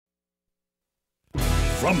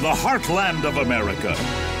From the heartland of America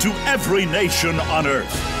to every nation on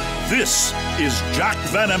earth, this is Jack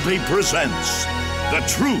Van Impe Presents The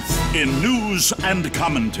Truth in News and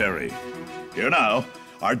Commentary. Here now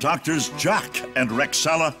are Doctors Jack and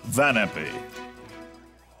Rexella Van Impe.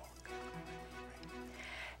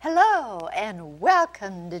 Hello and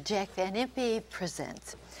welcome to Jack Van Impe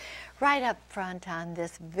Presents. Right up front on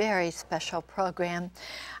this very special program,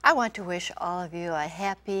 I want to wish all of you a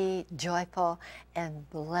happy, joyful, and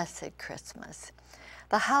blessed Christmas.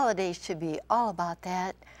 The holidays should be all about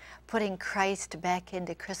that, putting Christ back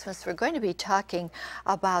into Christmas. We're going to be talking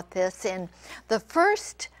about this, and the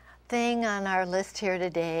first thing on our list here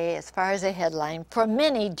today, as far as a headline, for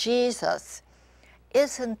many, Jesus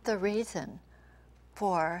isn't the reason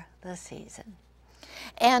for the season.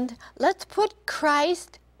 And let's put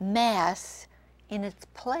Christ Mass in its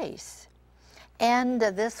place. And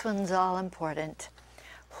this one's all important.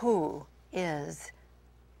 Who is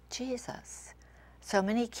Jesus? So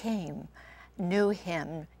many came, knew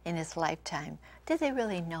him in his lifetime. Did they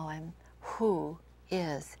really know him? Who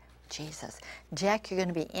is Jesus? Jack, you're going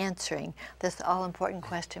to be answering this all-important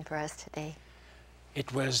question for us today.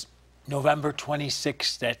 It was November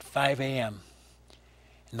 26th at 5 a.m.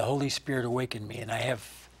 and the Holy Spirit awakened me, and I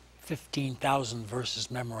have 15,000 verses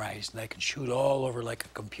memorized, and I can shoot all over like a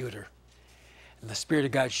computer. And the Spirit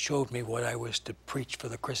of God showed me what I was to preach for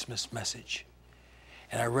the Christmas message.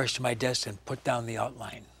 And I rushed to my desk and put down the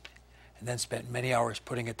outline, and then spent many hours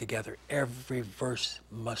putting it together. Every verse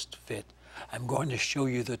must fit. I'm going to show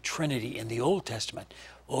you the Trinity in the Old Testament.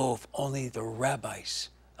 Oh, if only the rabbis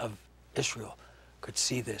of Israel could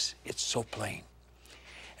see this. It's so plain.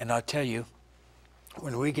 And I'll tell you,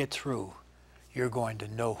 when we get through, you're going to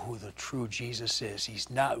know who the true Jesus is. He's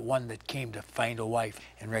not one that came to find a wife.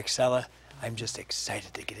 And Rexella, I'm just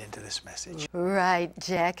excited to get into this message. Right,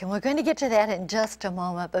 Jack, and we're going to get to that in just a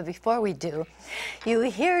moment, but before we do, you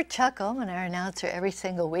hear Chuck Ullman, our announcer, every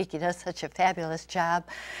single week. He does such a fabulous job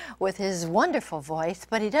with his wonderful voice,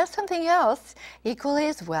 but he does something else equally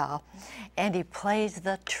as well, and he plays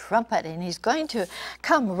the trumpet, and he's going to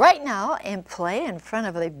come right now and play in front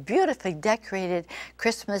of a beautifully decorated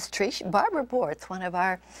Christmas tree. Barbara Bortz, one of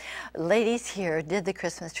our ladies here, did the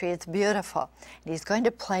Christmas tree. It's beautiful, and he's going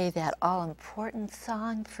to play that all-important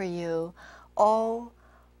song for you, "O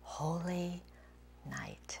Holy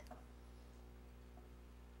Night."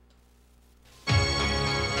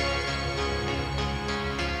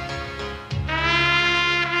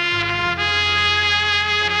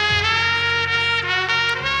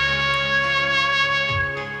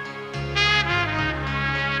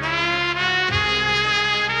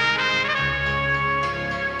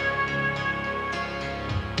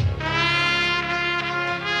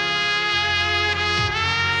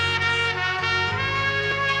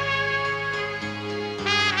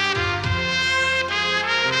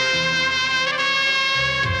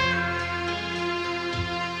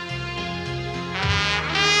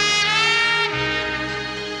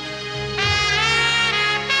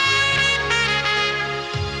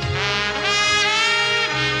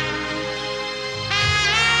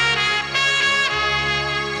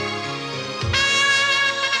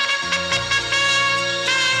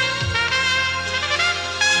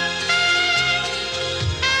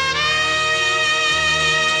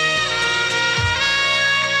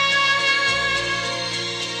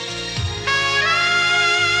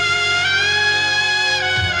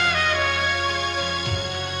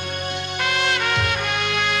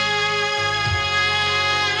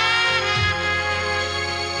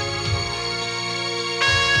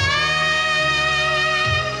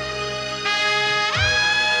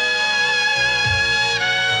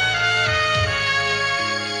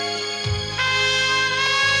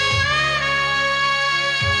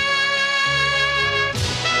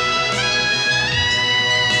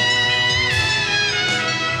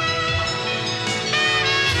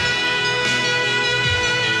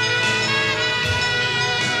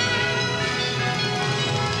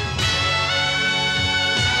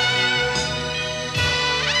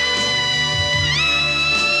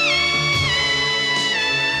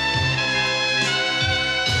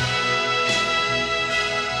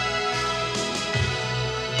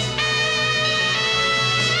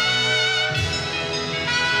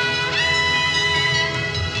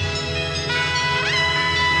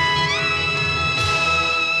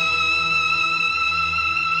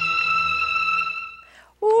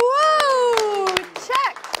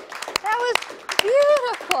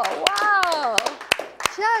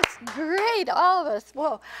 all of us.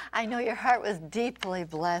 Whoa, I know your heart was deeply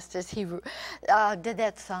blessed as he did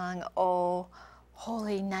that song, "Oh,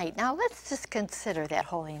 holy night. Now let's just consider that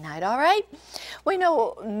holy night, all right? We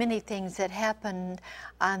know many things that happened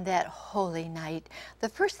on that holy night. The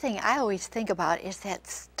first thing I always think about is that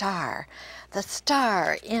star, the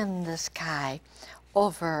star in the sky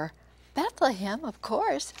over Bethlehem, of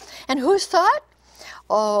course. And who saw it?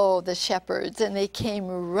 Oh, the shepherds, and they came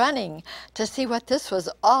running to see what this was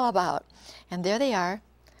all about. And there they are,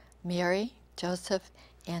 Mary, Joseph,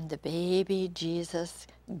 and the baby Jesus,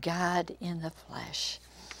 God in the flesh.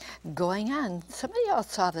 Going on, somebody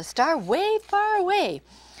else saw the star way far away.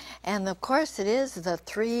 And of course it is the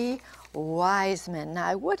three wise men. Now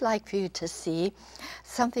I would like for you to see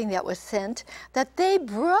something that was sent that they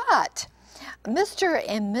brought. Mr.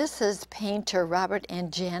 and Mrs. Painter, Robert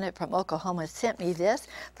and Janet from Oklahoma, sent me this.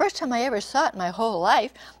 First time I ever saw it in my whole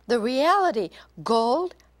life. The reality,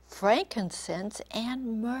 gold, frankincense,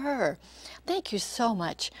 and myrrh. Thank you so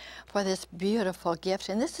much for this beautiful gift.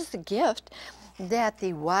 And this is the gift that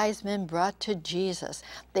the wise men brought to Jesus.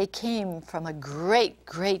 They came from a great,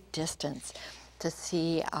 great distance to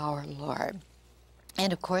see our Lord.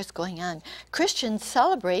 And of course, going on, Christians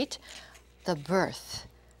celebrate the birth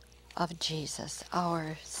of Jesus,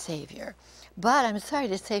 our Savior. But I'm sorry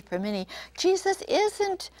to say for many, Jesus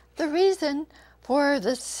isn't the reason for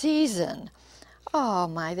the season. Oh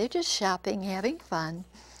my, they're just shopping, having fun.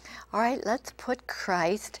 All right, let's put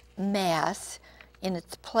Christ, Mass, in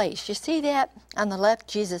its place. You see that? On the left,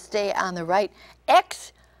 Jesus Day. On the right,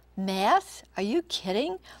 X, Mass. Are you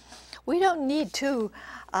kidding? We don't need two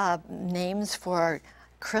names for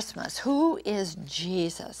Christmas. Who is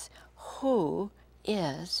Jesus? Who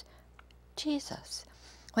is Jesus?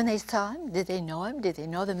 When they saw him, did they know him? Did they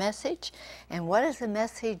know the message? And what is the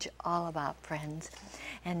message all about, friends?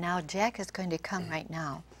 And now Jack is going to come right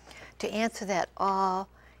now to answer that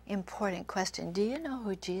all-important question. Do you know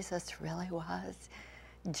who Jesus really was?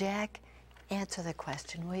 Jack, answer the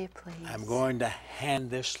question, will you please? I'm going to hand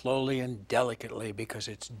this slowly and delicately because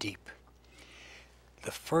it's deep.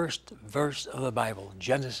 The first verse of the Bible,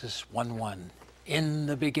 Genesis 1:1. In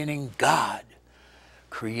the beginning, God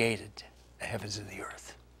created the heavens and the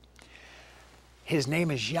earth. His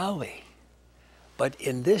name is Yahweh. But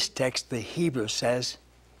in this text, the Hebrew says,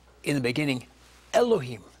 in the beginning,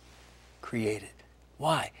 Elohim created.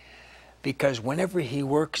 Why? Because whenever he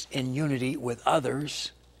works in unity with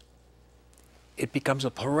others, it becomes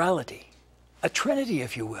a plurality, a trinity,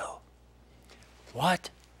 if you will. What?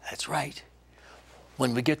 That's right.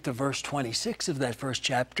 When we get to verse 26 of that first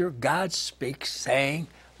chapter, God speaks saying,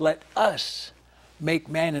 let us make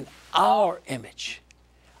man in our image.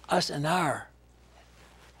 Us and our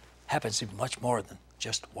happens to be much more than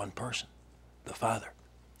just one person, the Father.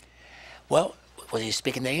 Well, was he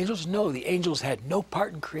speaking to angels? No, the angels had no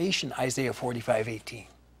part in creation, Isaiah 45:18.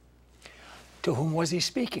 To whom was he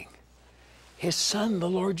speaking? His Son, the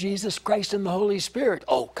Lord Jesus Christ, and the Holy Spirit.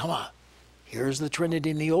 Oh, come on. Here's the Trinity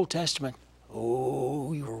in the Old Testament.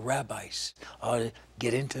 Oh, you rabbis ought to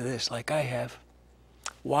get into this like I have.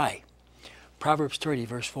 Why? Proverbs 30,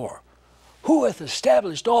 verse 4. Who hath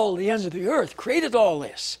established all the ends of the earth, created all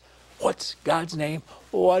this? What's God's name?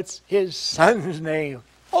 What's his Son's name?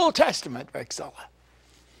 Old Testament, Rexella.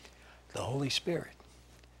 The Holy Spirit.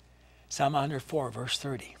 Psalm 104, verse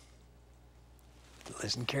 30.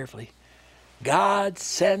 Listen carefully. God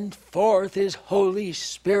sent forth his Holy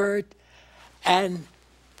Spirit, and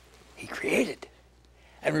he created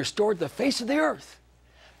and restored the face of the earth.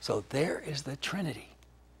 So there is the Trinity,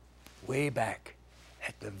 way back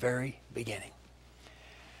at the very beginning.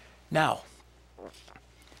 Now,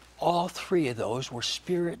 all three of those were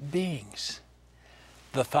spirit beings.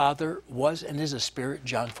 The Father was and is a spirit,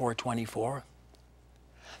 John 4:24.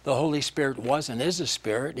 The Holy Spirit was and is a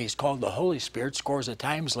spirit, and he's called the Holy Spirit scores of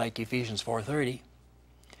times, like Ephesians 4:30.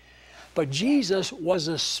 But Jesus was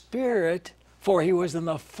a spirit, for he was in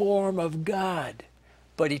the form of God.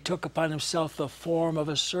 But he took upon himself the form of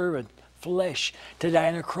a servant, flesh, to die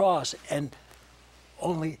on a cross, and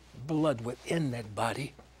only blood within that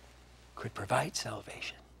body could provide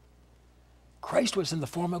salvation. Christ was in the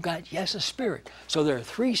form of God, yes, a spirit. So there are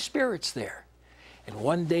three spirits there. And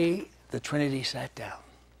one day the Trinity sat down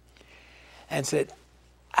and said,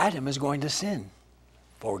 Adam is going to sin.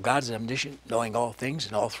 For God's omniscient, knowing all things,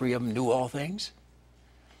 and all three of them knew all things.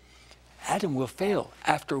 Adam will fail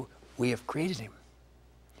after we have created him.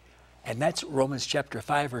 And that's Romans chapter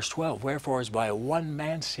 5, verse 12. Wherefore, as by one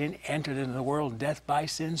man sin entered into the world, and death by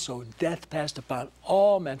sin, so death passed upon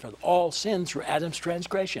all men, for all sin through Adam's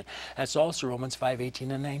transgression. That's also Romans 5, 18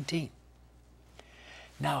 and 19.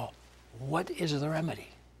 Now, what is the remedy?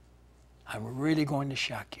 I'm really going to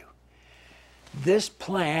shock you. This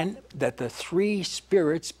plan that the three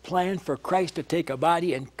spirits planned for Christ to take a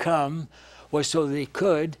body and come was so they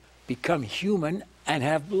could become human and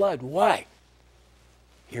have blood. Why?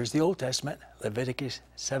 Here's the Old Testament, Leviticus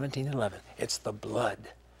 17:11. It's the blood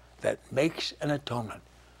that makes an atonement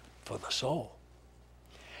for the soul.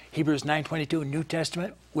 Hebrews 9:22, New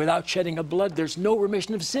Testament, without shedding of blood, there's no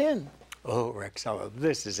remission of sin. Oh, Rexella,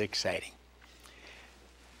 this is exciting.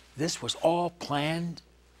 This was all planned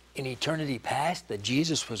in eternity past, that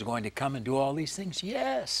Jesus was going to come and do all these things?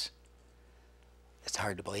 Yes. It's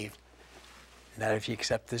hard to believe. Not if you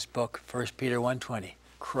accept this book, 1 Peter 1:20.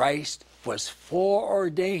 Christ was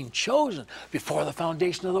foreordained, chosen before the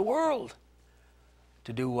foundation of the world.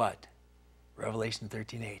 To do what? Revelation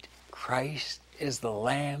 13:8. Christ is the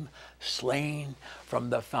Lamb slain from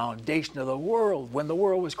the foundation of the world. When the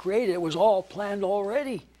world was created, it was all planned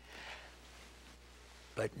already.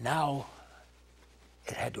 But now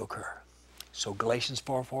it had to occur. So Galatians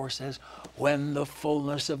 4:4 says, when the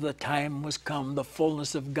fullness of the time was come, the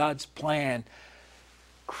fullness of God's plan,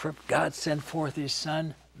 God sent forth his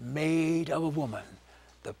Son, made of a woman,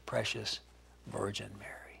 the precious Virgin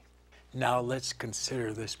Mary. Now let's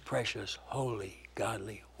consider this precious, holy,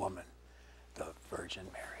 godly woman, the Virgin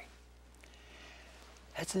Mary.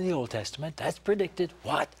 That's in the Old Testament. That's predicted.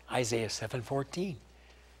 What? Isaiah 7:14.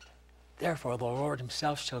 Therefore the Lord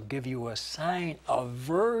himself shall give you a sign. A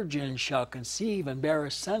virgin shall conceive and bear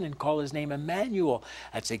a son and call his name Emmanuel.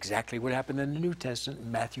 That's exactly what happened in the New Testament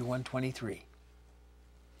in Matthew 1:23.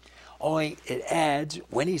 Only it adds,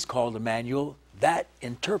 when he's called Emmanuel, that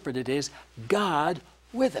interpreted is God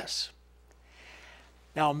with us.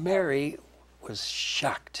 Now Mary was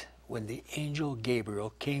shocked when the angel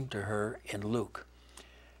Gabriel came to her in Luke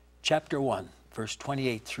chapter 1, verse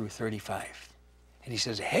 28 through 35. And he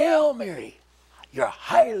says, Hail Mary, you're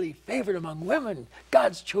highly favored among women.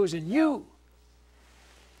 God's chosen you.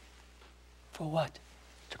 For what?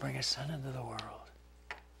 To bring a son into the world.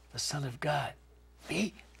 The Son of God.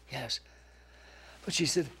 Me? Yes. But she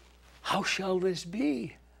said, how shall this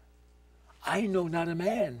be? I know not a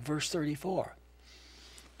man. Verse 34.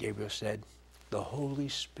 Gabriel said, the Holy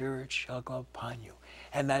Spirit shall come upon you,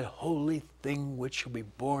 and that holy thing which shall be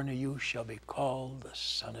born of you shall be called the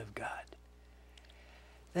Son of God.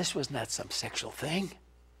 This was not some sexual thing.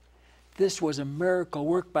 This was a miracle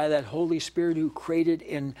worked by that Holy Spirit who created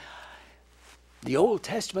in the Old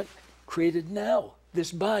Testament, created now,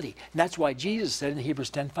 this body. And that's why Jesus said in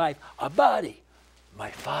Hebrews 10:5, a body my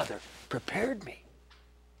Father prepared me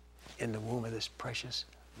in the womb of this precious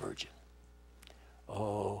virgin.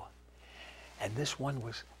 Oh, and this one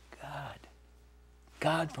was God.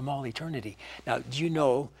 God from all eternity. Now, do you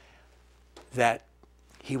know that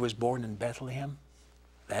he was born in Bethlehem?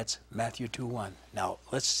 That's Matthew 2:1. Now,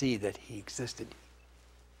 let's see that he existed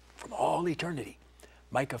from all eternity.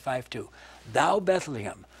 Micah 5:2. Thou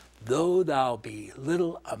Bethlehem, though thou be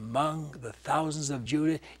little among the thousands of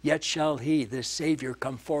Judah, yet shall he, this Savior,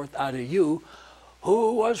 come forth out of you,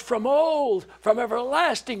 who was from old, from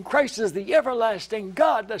everlasting. Christ is the everlasting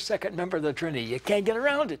God, the second member of the Trinity. You can't get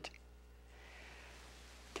around it.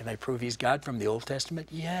 Can I prove he's God from the Old Testament?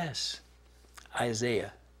 Yes.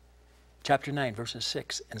 Isaiah chapter 9, verses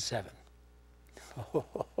 6 and 7.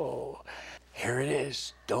 Oh, here it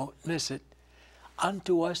is. Don't miss it.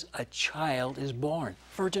 Unto us a child is born,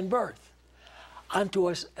 virgin birth. Unto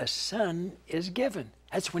us a son is given.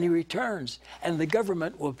 That's when he returns, and the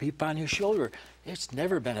government will be upon his shoulder. It's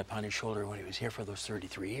never been upon his shoulder when he was here for those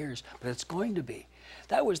 33 years, but it's going to be.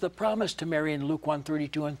 That was the promise to Mary in Luke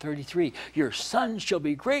 1:32 and 33. Your son shall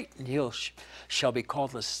be great, and he shall be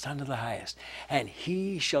called the Son of the Highest. And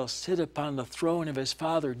he shall sit upon the throne of his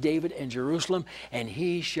father David in Jerusalem, and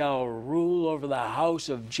he shall rule over the house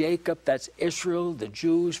of Jacob, that's Israel, the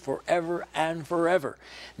Jews, forever and forever.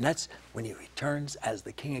 And that's when he returns as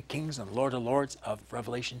the King of Kings and Lord of Lords of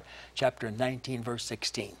Revelation chapter 19, verse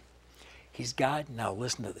 16. He's God. Now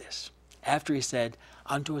listen to this. After he said,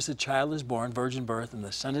 unto us a child is born, virgin birth, and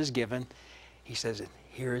the son is given, he says, and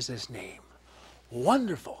here is his name.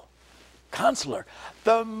 Wonderful, Counselor,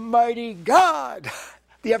 the mighty God,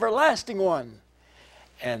 the everlasting one,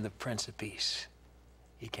 and the Prince of Peace.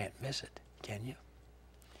 You can't miss it, can you?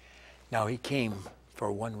 Now he came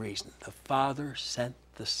for one reason. The Father sent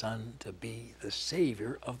the Son to be the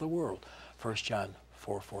Savior of the world. 1 John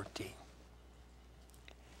 4:14.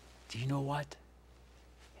 Do you know what?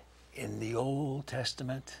 In the Old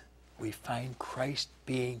Testament, we find Christ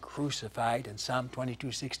being crucified in Psalm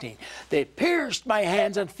 22:16. They pierced my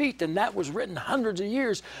hands and feet, and that was written hundreds of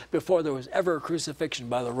years before there was ever a crucifixion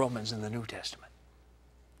by the Romans in the New Testament.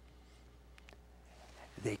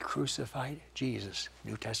 They crucified Jesus.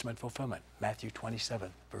 New Testament fulfillment, Matthew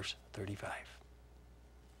 27, verse 35.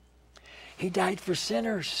 He died for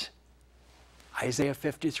sinners. Isaiah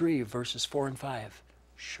 53, verses 4 and 5.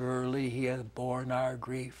 Surely he hath borne our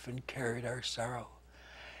grief and carried our sorrow.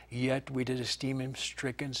 Yet we did esteem him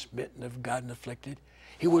stricken, smitten of God, and afflicted.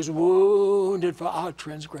 He was wounded for our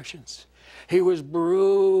transgressions. He was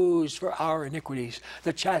bruised for our iniquities.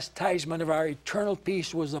 The chastisement of our eternal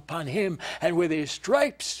peace was upon him, and with his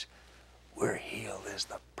stripes we're healed as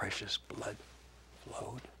the precious blood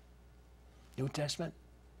flowed. New Testament.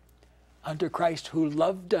 Unto Christ, who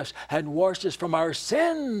loved us and washed us from our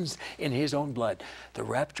sins in his own blood. The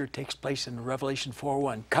rapture takes place in Revelation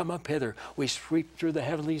 4:1. Come up hither. We sweep through the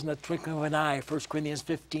heavenlies in the twinkling of an eye. 1 Corinthians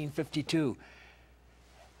 15:52.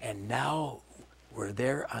 And now we're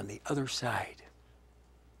there on the other side.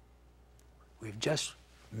 We've just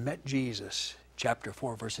met Jesus, chapter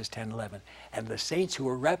 4, verses 10 and 11. And the saints who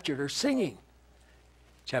were raptured are singing.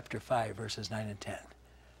 Chapter 5, verses 9 and 10.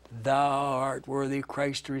 Thou art worthy,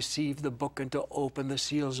 Christ, to receive the book and to open the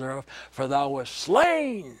seals thereof, for thou wast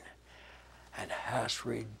slain and hast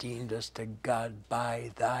redeemed us to God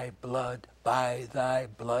by thy blood,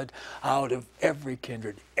 out of every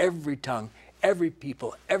kindred, every tongue, every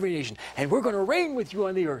people, every nation. And we're going to reign with you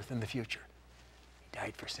on the earth in the future. He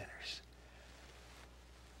died for sinners.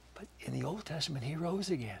 But in the Old Testament, he rose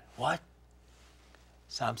again. What?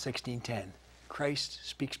 Psalm 16:10. Christ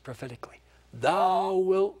speaks prophetically. Thou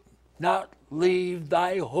wilt not leave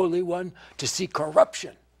thy Holy One to see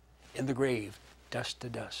corruption in the grave, dust to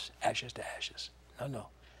dust, ashes to ashes. No, no.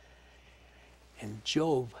 And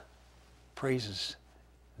Job praises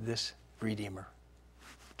this Redeemer.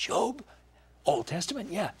 Job, Old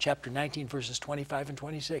Testament, yeah, chapter 19, verses 25 and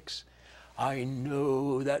 26. I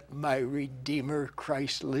know that my Redeemer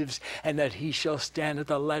Christ lives, and that he shall stand at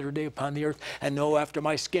the latter day upon the earth, and know after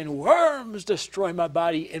my skin worms destroy my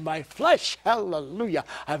body, in my flesh, hallelujah,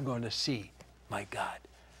 I'm going to see my God,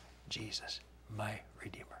 Jesus, my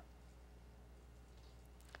Redeemer.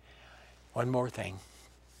 One more thing.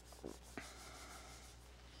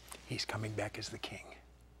 He's coming back as the King.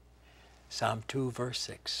 Psalm 2, verse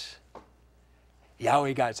 6.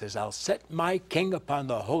 Yahweh God says, I'll set my king upon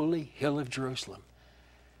the holy hill of Jerusalem.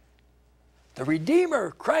 The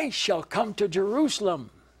Redeemer, Christ, shall come to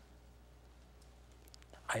Jerusalem.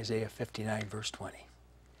 Isaiah 59, verse 20.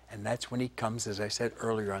 And that's when he comes, as I said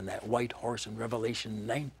earlier, on that white horse in Revelation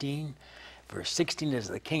 19, verse 16, as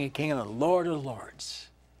the King of Kings and the Lord of Lords.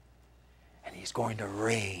 And he's going to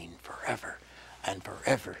reign forever and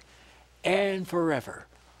forever and forever.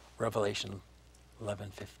 Revelation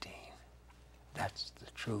 11:15. That's the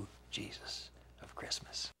true Jesus of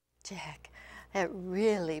Christmas. Jack, that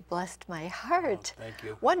really blessed my heart. Oh, thank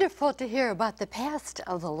you. Wonderful to hear about the past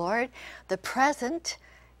of the Lord, the present,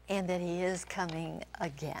 and that he is coming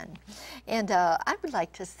again. And I would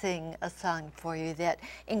like to sing a song for you that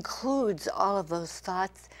includes all of those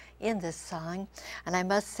thoughts in this song. And I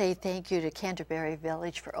must say thank you to Canterbury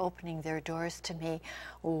Village for opening their doors to me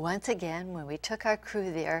once again when we took our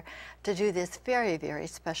crew there to do this very, very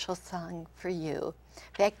special song for you.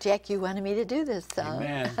 In fact, Jack, you wanted me to do this song.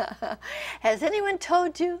 Amen. Has anyone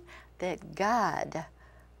told you that God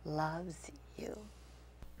loves you?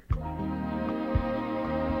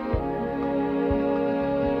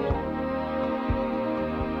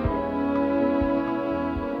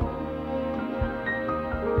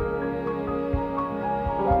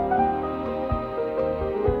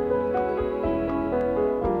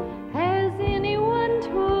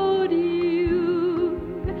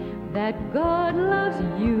 God loves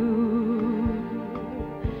you.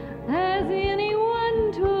 Has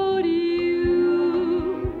anyone told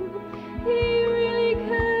you he really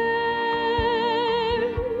cares?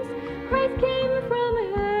 Christ came from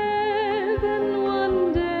heaven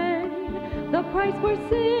one day. The price for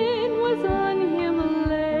sin was on him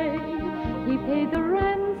laid. He paid the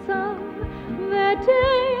ransom that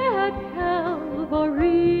day at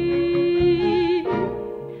Calvary.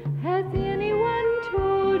 Has anyone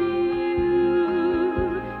told you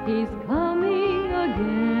he's coming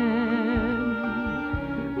again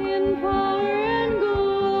in power and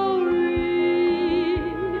glory?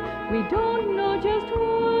 We don't know just when.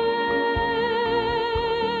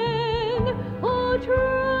 Oh,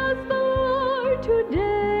 trust the Lord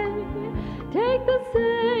today. Take the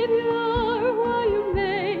Savior while you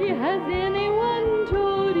may. Has anyone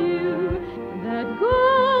told you that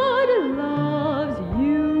God loves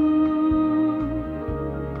you?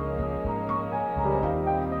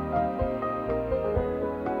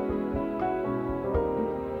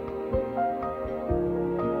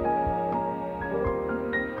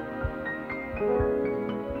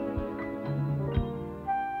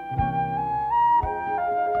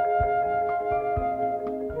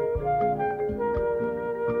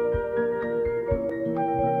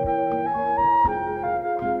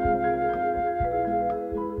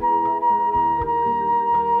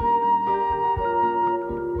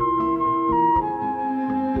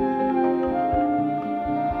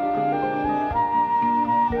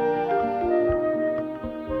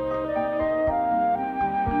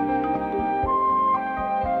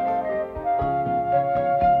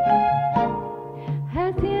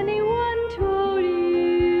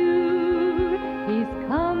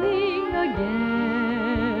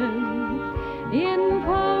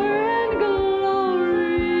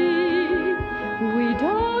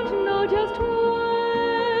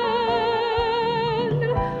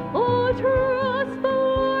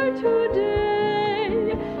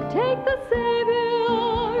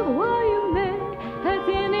 Savior, while you may, has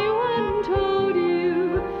anyone told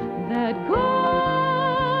you that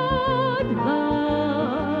God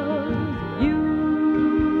loves you?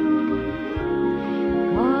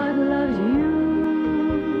 God loves you.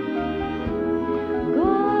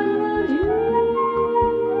 God loves you.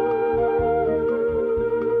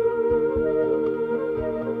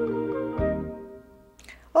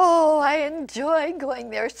 Oh, I enjoy going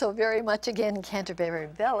there so very much. Again, Canterbury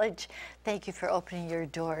Village, thank you for opening your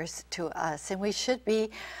doors to us. And we should be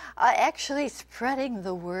actually spreading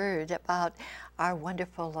the word about our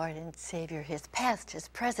wonderful Lord and Savior, His past, His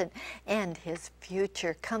present, and His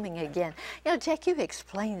future coming again. You know, Jack, you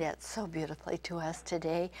explained that so beautifully to us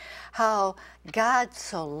today, how God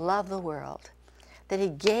so loved the world that He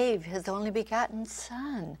gave His only begotten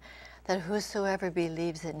Son, that whosoever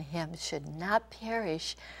believes in Him should not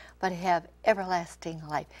perish, but have everlasting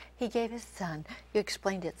life. He gave His Son. You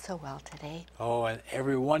explained it so well today. Oh, and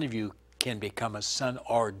every one of you can become a son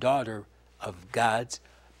or daughter of God's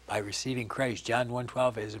by receiving Christ. John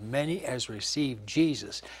 1:12, as many as received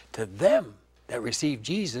Jesus, to them that received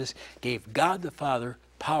Jesus gave God the Father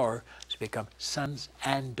power to become sons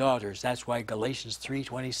and daughters. That's why Galatians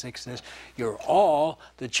 3:26 says, you're all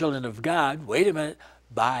the children of God, wait a minute,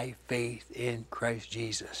 by faith in Christ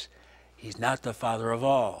Jesus. He's not the Father of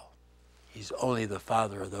all. He's only the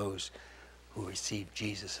Father of those who receive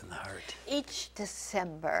Jesus in the heart. Each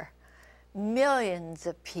December, millions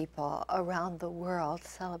of people around the world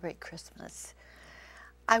celebrate Christmas.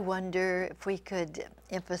 I wonder if we could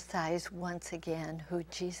emphasize once again who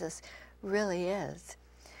Jesus really is.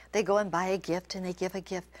 They go and buy a gift and they give a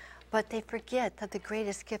gift, but they forget that the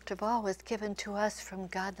greatest gift of all was given to us from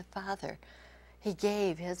God the Father. He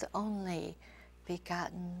gave His only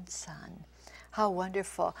begotten Son. How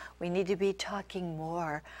wonderful. We need to be talking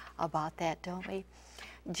more about that, don't we?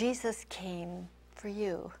 Jesus came for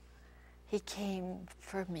you. He came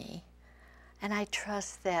for me. And I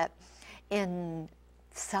trust that in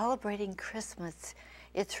celebrating Christmas,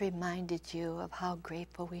 it's reminded you of how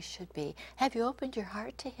grateful we should be. Have you opened your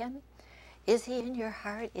heart to Him? Is He in your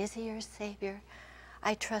heart? Is He your Savior?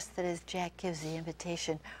 I trust that as Jack gives the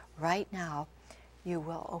invitation right now, you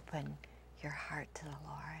will open your heart to the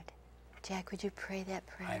Lord. Jack, would you pray that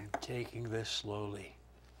prayer? I'm taking this slowly.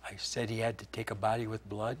 I said He had to take a body with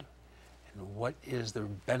blood. And what is the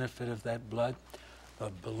benefit of that blood?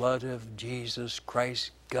 The blood of Jesus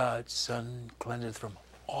Christ, God's Son, cleanseth from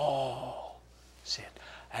all sin.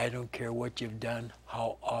 I don't care what you've done,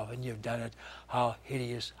 how often you've done it, how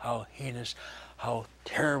hideous, how heinous, how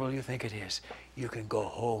terrible you think it is. You can go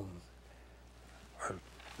home or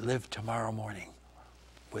live tomorrow morning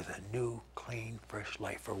with a new, clean, fresh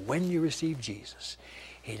life. For when you receive Jesus,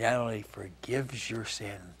 He not only forgives your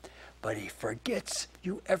sin, but He forgets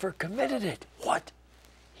you ever committed it. What?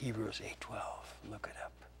 Hebrews 8:12. Look it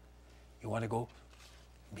up. You want to go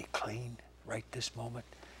be clean right this moment?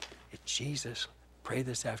 It's Jesus. Pray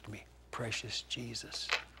this after me. Precious Jesus.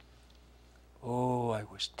 Oh, I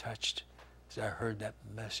was touched as I heard that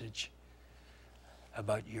message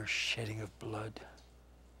about your shedding of blood.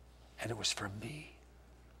 And it was for me.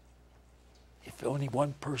 If only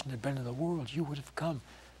one person had been in the world, you would have come.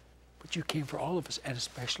 But you came for all of us, and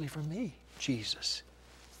especially for me, Jesus.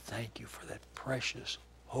 Thank you for that precious,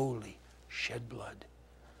 holy, shed blood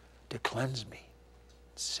to cleanse me,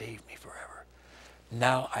 save me forever.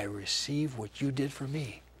 Now I receive what you did for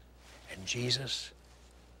me. And Jesus,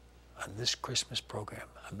 on this Christmas program,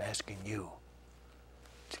 I'm asking you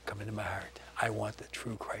to come into my heart. I want the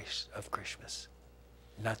true Christ of Christmas,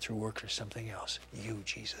 not through works or something else. You,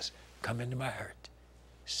 Jesus, come into my heart.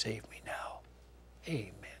 Save me now.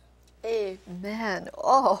 Amen. Amen.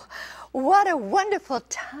 Oh, what a wonderful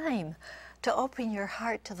time to open your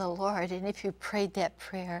heart to the Lord. And if you prayed that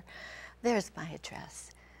prayer, there's my address.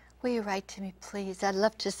 Will you write to me, please? I'd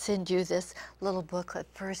love to send you this little booklet,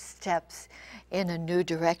 First Steps in a New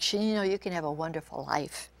Direction. You know, you can have a wonderful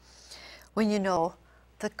life when you know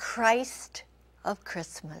the Christ of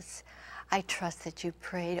Christmas. I trust that you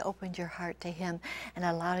prayed, opened your heart to Him, and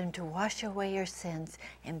allowed Him to wash away your sins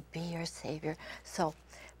and be your Savior. So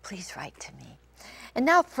please write to me. And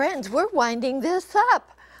now, friends, we're winding this up.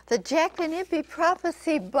 The Jack and Impe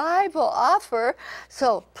Prophecy Bible offer.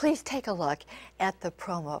 So please take a look at the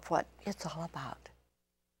promo of what it's all about.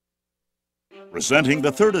 Presenting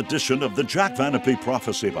the third edition of the Jack Van Impe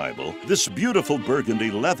Prophecy Bible, this beautiful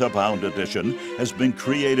burgundy leather-bound edition has been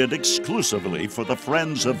created exclusively for the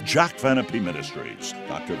friends of Jack Van Impe Ministries.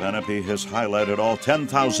 Dr. Van Impe has highlighted all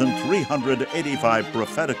 10,385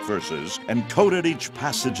 prophetic verses and coded each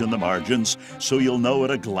passage in the margins so you'll know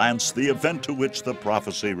at a glance the event to which the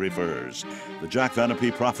prophecy refers. The Jack Van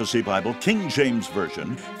Impe Prophecy Bible King James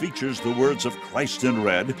Version features the words of Christ in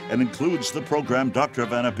red and includes the program Dr.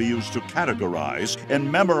 Van Impe used to categorize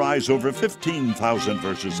and memorize over 15,000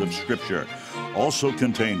 verses of Scripture. Also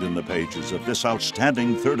contained in the pages of this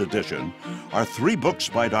outstanding third edition are 3 books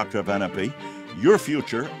by Dr. Van Impe: Your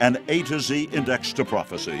Future, an A to Z Index to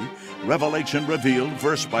Prophecy, Revelation Revealed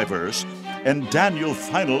verse by verse, and Daniel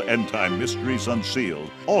Final End Time Mysteries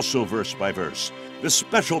Unsealed, also verse by verse. This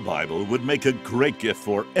special Bible would make a great gift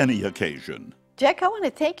for any occasion. Jack, I want to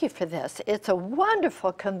thank you for this. It's a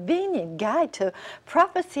wonderful, convenient guide to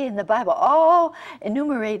prophecy in the Bible, all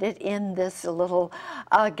enumerated in this little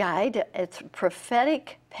guide. It's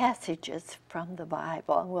prophetic passages from the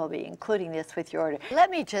Bible, and we'll be including this with your order. Let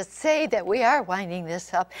me just say that we are winding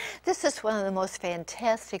this up. This is one of the most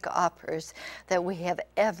fantastic offers that we have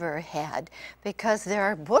ever had, because there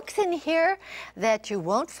are books in here that you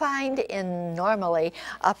won't find in normally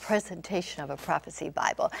a presentation of a prophecy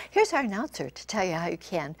Bible. Here's our announcer to tell you how you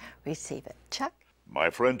can receive it. Chuck? My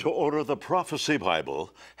friend, to order the Prophecy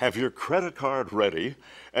Bible, have your credit card ready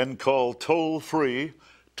and call toll-free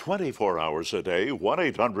 24 hours a day,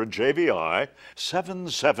 1-800-JVI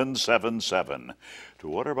 7777. To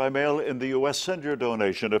order by mail in the U.S., send your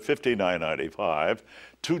donation of $59.95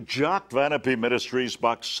 to Jack Van Impe Ministries,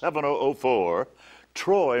 Box 7004,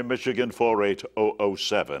 Troy, Michigan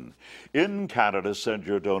 48007. In Canada, send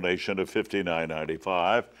your donation of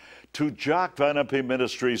 $59.95 to Jack Van Impe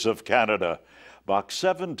Ministries of Canada, Box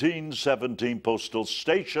 1717, Postal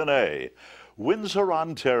Station A, Windsor,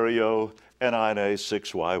 Ontario, NINA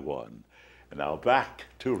 6Y1. And now back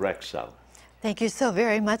to Rexella. Thank you so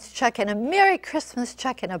very much, Chuck, and a Merry Christmas,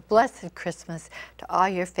 Chuck, and a blessed Christmas to all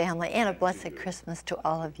your family, and a blessed Christmas to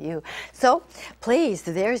all of you. So, please,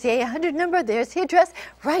 there's the 800 number, there's the address.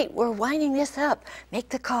 Right, we're winding this up. Make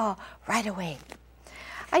the call right away.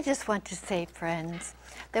 I just want to say, friends,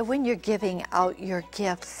 that when you're giving out your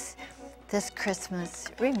gifts this Christmas,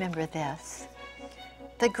 remember this: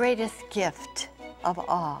 the greatest gift of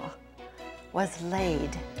all was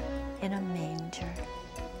laid in a manger.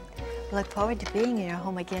 Look forward to being in your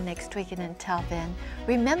home again next week, and until then,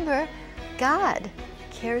 remember, God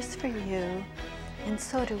cares for you, and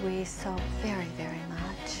so do we so very, very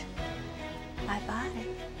much. Bye-bye.